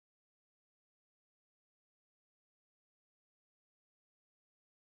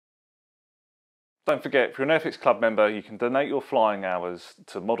Don't forget, if you're an Airfix Club member, you can donate your flying hours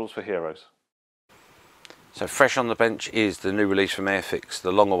to Models for Heroes. So fresh on the bench is the new release from Airfix,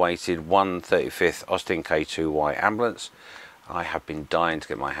 the long-awaited 135th Austin K2Y ambulance. I have been dying to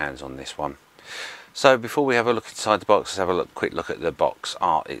get my hands on this one. So before we have a look inside the box, let's have a quick look at the box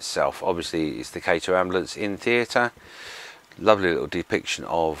art itself. Obviously it's the K2 ambulance in theatre. Lovely little depiction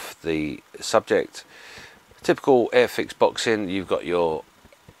of the subject. Typical Airfix boxing, you've got your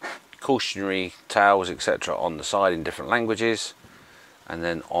cautionary tales etc on the side in different languages, and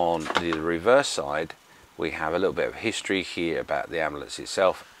then on the reverse side we have a little bit of history here about the ambulance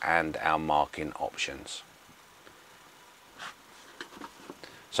itself and our marking options.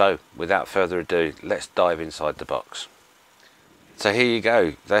 So without further ado, let's dive inside the box. So here you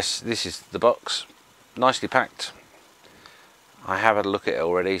go, this is the box, nicely packed. I have had a look at it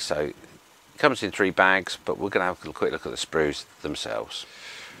already. So it comes in 3 bags, but we're going to have a quick look at the sprues themselves.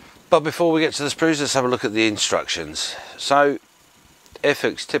 But before we get to the sprues, let's have a look at the instructions. So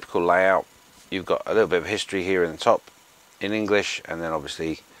Airfix typical layout, you've got a little bit of history here in the top in English, and then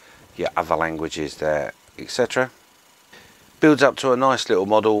obviously your other languages there, etc. Builds up to a nice little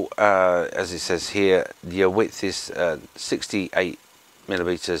model. As it says here, your width is 68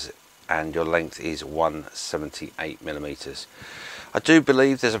 millimeters and your length is 178 millimeters. I do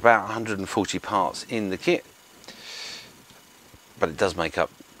believe there's about 140 parts in the kit, but it does make up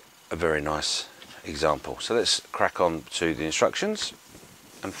a very nice example. So let's crack on to the instructions,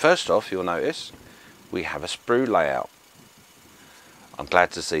 and first off you'll notice we have a sprue layout. I'm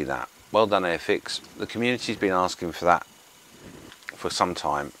glad to see that. Well done Airfix. The community's been asking for that for some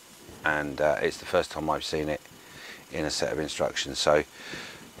time, and it's the first time I've seen it in a set of instructions, so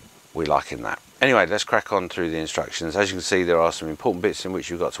we're liking that. Anyway, let's crack on through the instructions. As you can see, there are some important bits in which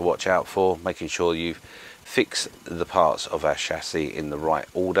you've got to watch out for, making sure you fix the parts of our chassis in the right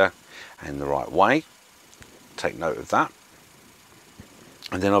order and the right way. Take note of that.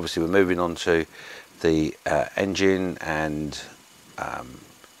 And then obviously we're moving on to the engine and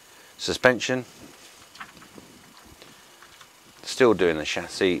suspension. Still doing the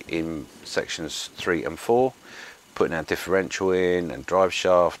chassis in sections 3 and 4, putting our differential in and drive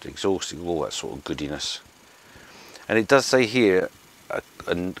shaft, exhausting, all that sort of goodiness. And it does say here a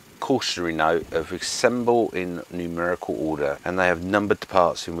cautionary note of assemble in numerical order, and they have numbered the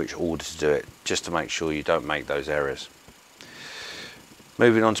parts in which order to do it, just to make sure you don't make those errors.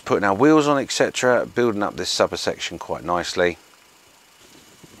 Moving on to putting our wheels on, etc., building up this subber section quite nicely,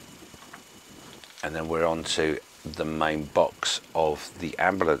 and then we're on to the main box of the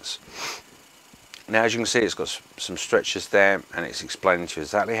ambulance. Now as you can see, it's got some stretchers there, and it's explaining to you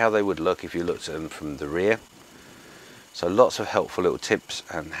exactly how they would look if you looked at them from the rear. So lots of helpful little tips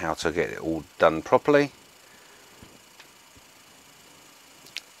on how to get it all done properly.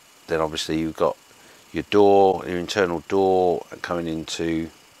 Then obviously you've got your door, your internal door coming into,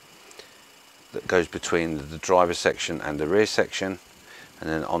 that goes between the driver's section and the rear section, and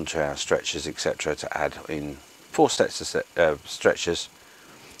then onto our stretchers, etc., to add in 4 sets of stretchers.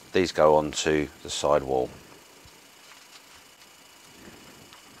 These go onto the side wall.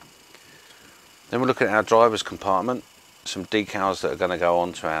 Then we're looking at our driver's compartment, some decals that are going to go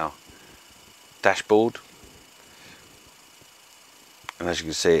onto our dashboard, and as you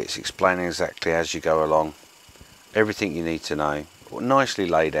can see, it's explaining exactly as you go along everything you need to know, nicely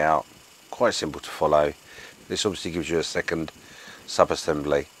laid out, quite simple to follow. This obviously gives you a second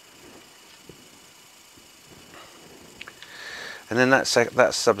sub-assembly, and then that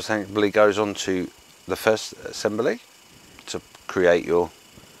sub-assembly goes on to the first assembly to create your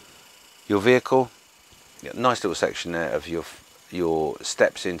vehicle. Nice little section there of your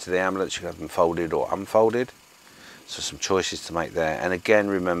steps into the ambulance. You can have them folded or unfolded, so some choices to make there. And again,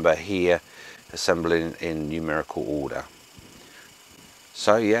 remember here, assembling in numerical order.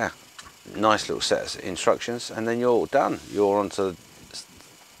 So yeah, nice little set of instructions, and then you're done. You're on to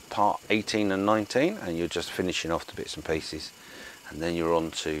part 18 and 19, and you're just finishing off the bits and pieces, and then you're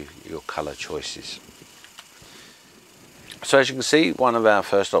on to your colour choices. So as you can see, one of our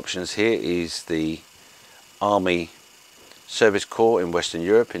first options here is the Army Service Corps in Western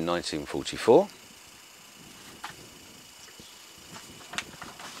Europe in 1944.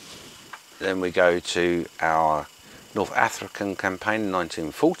 Then we go to our North African campaign in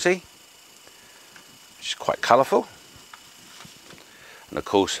 1940, which is quite colourful. And of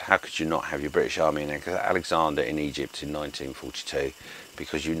course, how could you not have your British Army in Alexander in Egypt in 1942,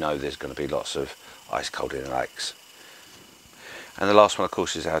 because you know there's going to be lots of ice cold in the lakes. And the last one, of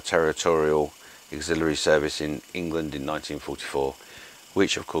course, is our Territorial Auxiliary Service in England in 1944,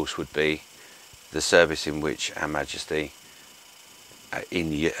 which of course would be the service in which Her Majesty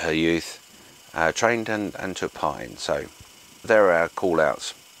in her youth trained and took part in. So there are our call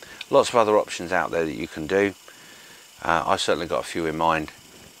outs. Lots of other options out there that you can do. I've certainly got a few in mind,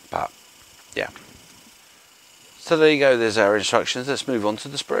 but yeah. So there you go, there's our instructions. Let's move on to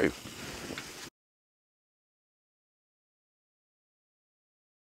the sprue.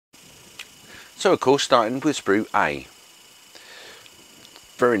 So of course, starting with sprue A.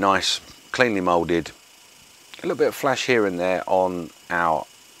 Very nice, cleanly moulded. A little bit of flash here and there on our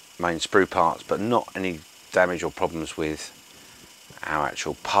main sprue parts, but not any damage or problems with our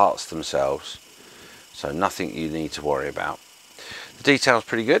actual parts themselves. So nothing you need to worry about. The detail's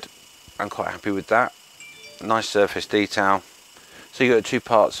pretty good. I'm quite happy with that. Nice surface detail. So you've got 2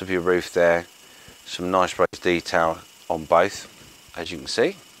 parts of your roof there. Some nice raised detail on both, as you can see.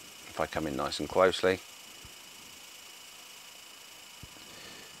 If I come in nice and closely.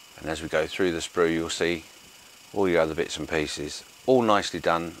 And as we go through the sprue, you'll see all your other bits and pieces. All nicely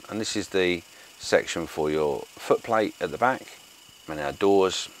done. And this is the section for your footplate at the back. And our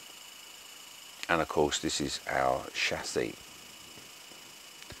doors. And of course this is our chassis.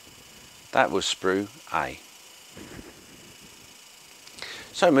 That was sprue A.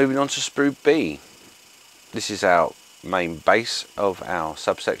 So moving on to sprue B. This is our main base of our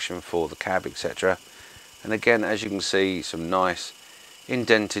subsection for the cab, etc. And again, as you can see, some nice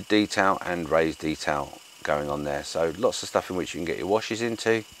indented detail and raised detail going on there. So lots of stuff in which you can get your washes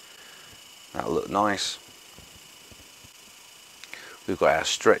into. That'll look nice. We've got our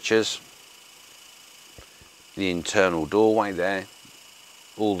stretchers, the internal doorway there,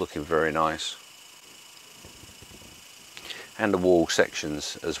 all looking very nice, and the wall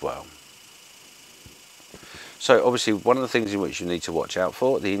sections as well. So obviously one of the things in which you need to watch out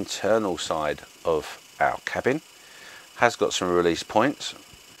for, the internal side of our cabin has got some release points,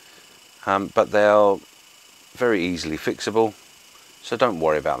 but they are very easily fixable, so don't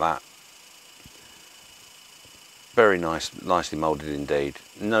worry about that. Very nice, nicely moulded indeed.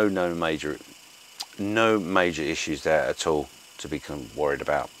 No major issues there at all to be worried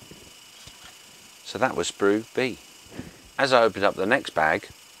about. So that was sprue B. As I opened up the next bag,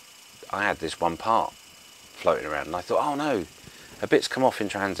 I had this one part floating around, and I thought, oh no, a bit's come off in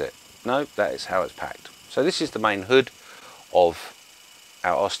transit. No, that is how it's packed. So this is the main hood of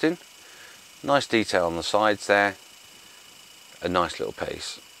our Austin. Nice detail on the sides there. A nice little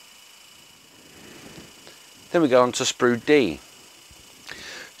piece. Then we go on to sprue D.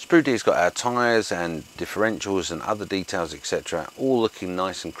 Sprue D's got our tyres and differentials and other details, etc. all looking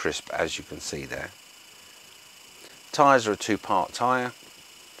nice and crisp, as you can see there. Tyres are a 2-part tyre,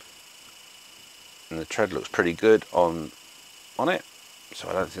 and the tread looks pretty good on it, so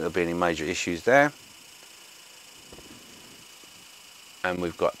I don't think there'll be any major issues there. And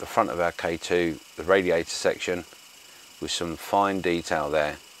we've got the front of our K2, the radiator section, with some fine detail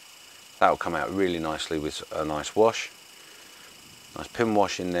there. That'll come out really nicely with a nice wash. Nice pin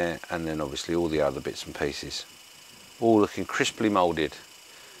wash in there, and then obviously all the other bits and pieces. All looking crisply moulded,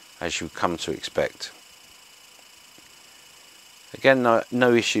 as you come to expect. Again,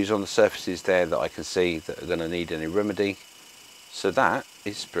 no issues on the surfaces there that I can see that are going to need any remedy. So that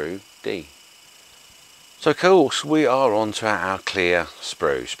is sprue D. So of course we are on to our clear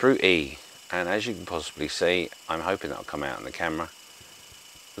sprue E. And as you can possibly see, I'm hoping that'll come out in the camera.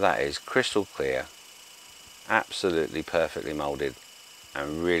 That is crystal clear, absolutely perfectly moulded,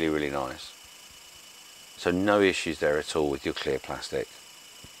 and really nice. So no issues there at all with your clear plastic.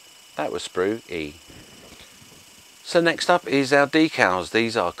 That was sprue E. So next up is our decals.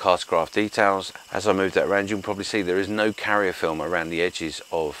 These are Cartograph decals. As I move that around, you can probably see there is no carrier film around the edges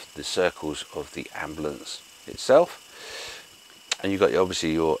of the circles of the ambulance itself. And you've got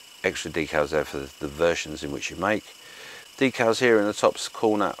obviously your extra decals there for the versions in which you make. Decals here in the top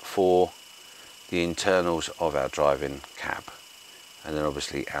corner for the internals of our driving cab. And then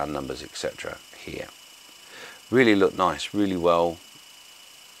obviously our numbers, etc. here. Really look nice, really well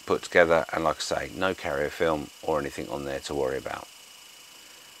put together, and like I say, no carrier film or anything on there to worry about.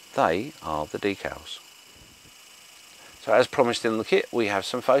 They are the decals. So as promised in the kit, we have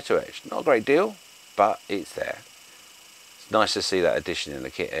some photo etch. Not a great deal, but it's there. It's nice to see that addition in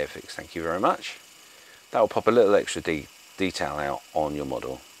the kit, Airfix. Thank you very much. That will pop a little extra detail out on your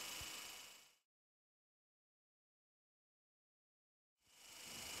model.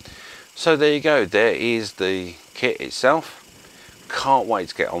 So there you go, there is the kit itself. Can't wait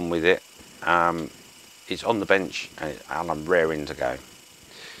to get on with it. It's on the bench and I'm raring to go.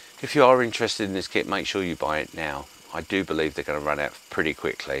 If you are interested in this kit, make sure you buy it now. I do believe they're going to run out pretty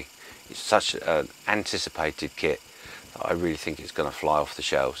quickly. It's such an anticipated kit that I really think it's going to fly off the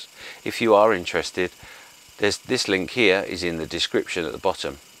shelves. If you are interested, there's this link here is in the description at the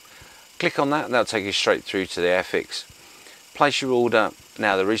bottom. Click on that and that'll take you straight through to the Airfix. Place your order.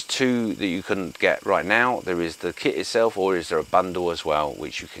 Now there is two that you can get right now. There is the kit itself, or is there a bundle as well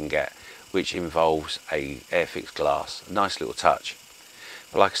which you can get, which involves a Airfix glass. A nice little touch.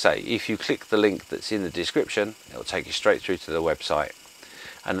 But like I say, if you click the link that's in the description, it'll take you straight through to the website.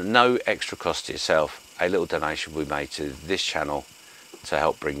 And at no extra cost to yourself, a little donation will be made to this channel to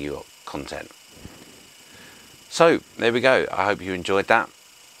help bring you up content. So there we go. I hope you enjoyed that.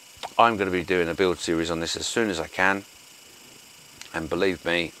 I'm going to be doing a build series on this as soon as I can. And believe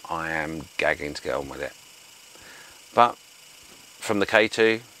me, I am gagging to get on with it. But from the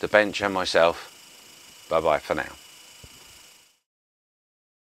K2, the bench and myself, bye bye for now.